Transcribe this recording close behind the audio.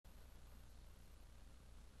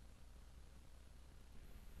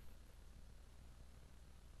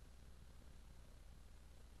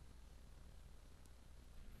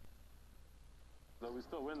we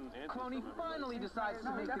still win answers. Clonie finally decides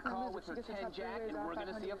to make the call with her 10-jack, and we're going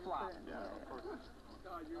to see a flop. Yeah, of course.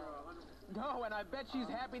 No, and I bet she's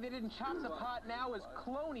happy they didn't chop the pot now as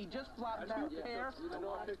Clonie just flopped two pair.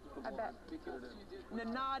 I bet.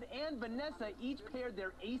 Nanad and Vanessa each paired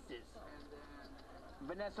their aces.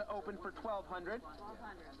 Vanessa opened for 1,200.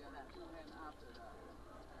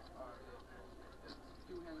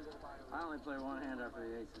 I only play one hand after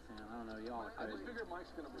the aces hand. I don't know, y'all are crazy. I just figured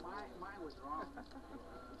Mike's going to be mine was wrong.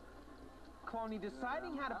 Clonie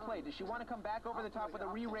deciding how to play. Does she want to come back over the top with a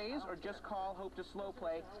re-raise or just call, hope to slow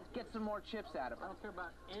play, get some more chips out of her? I don't care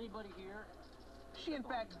about anybody here. She, in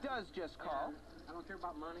fact, does just call. I don't care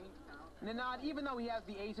about money. Nanad, even though he has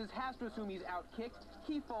the aces, has to assume he's out-kicked.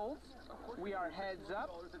 He folds. We are heads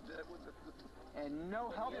up. And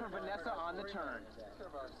no help for Vanessa on the turn.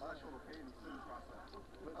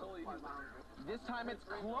 This time it's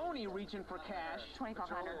Clonie reaching for cash.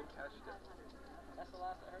 2,500. That's the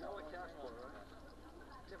last I heard.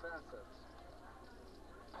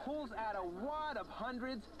 Pulls out a wad of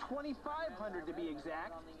hundreds, 2,500 to be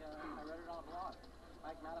exact. I read it on a blog.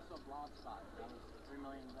 Like Madison blog spot. That was $3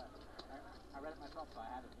 million. I read it myself, so I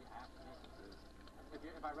had to.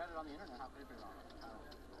 If I read it on the internet, how could it be wrong?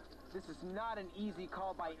 This is not an easy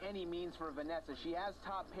call by any means for Vanessa. She has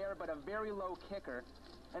top pair, but a very low kicker.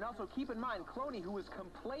 And also keep in mind, Clonie, who was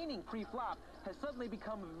complaining pre-flop, has suddenly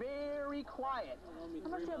become very quiet. How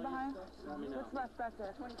much do you have behind? What's left back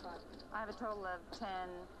there? 25. I have a total of 10,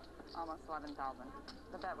 almost 11,000.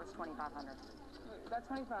 The bet was 2,500. That's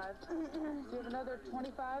 25. So you have another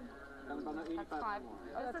 25? That's 5.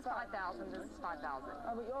 Oh, this is 5,000. This is 5,000.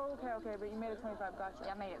 Oh, okay, but you made it 25. Gotcha.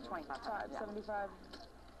 Yeah, I made it 25. 75.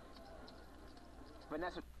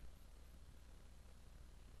 Vanessa.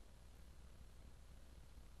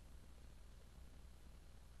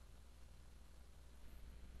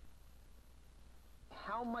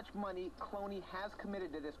 How much money Clonie has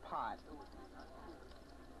committed to this pot?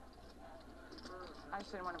 I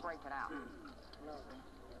just didn't want to break it out.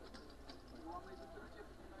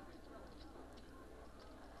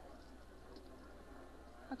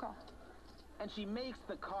 I call. And she makes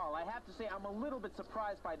the call. I have to say, I'm a little bit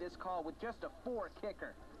surprised by this call with just a 4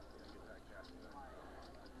 kicker.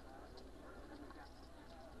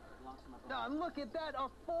 Oh, look at that, a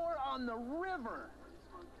 4 on the river.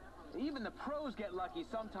 Even the pros get lucky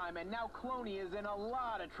sometime, and now Clonie is in a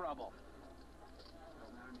lot of trouble.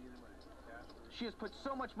 She has put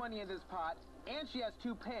so much money in this pot, and she has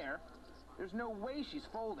 2 pair. There's no way she's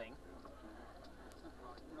folding.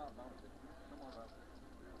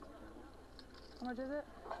 How much is it?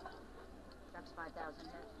 That's 5,000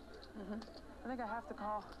 here. I think I have to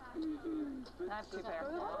call. I have 2 pair.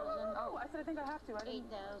 Oh, I said I think I have to. I didn't.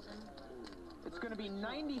 8,000. It's going to be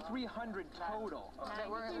 9,300 total.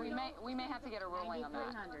 We may have to get a ruling on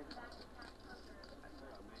that. 9,300.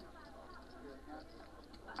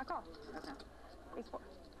 I call. Okay. Ace 4.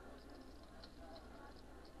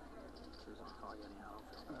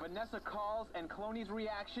 Vanessa calls, and Clonie's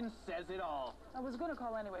reaction says it all. I was going to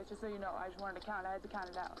call anyways, just so you know. I just wanted to count. I had to count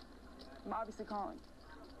it out. I'm obviously calling.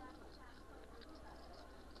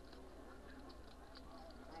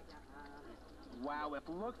 Wow, if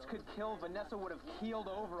looks could kill, Vanessa would have keeled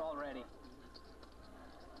over already.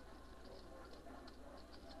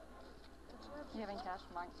 You have any cash,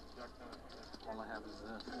 Mike? All I have is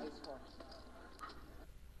this. Ace 4.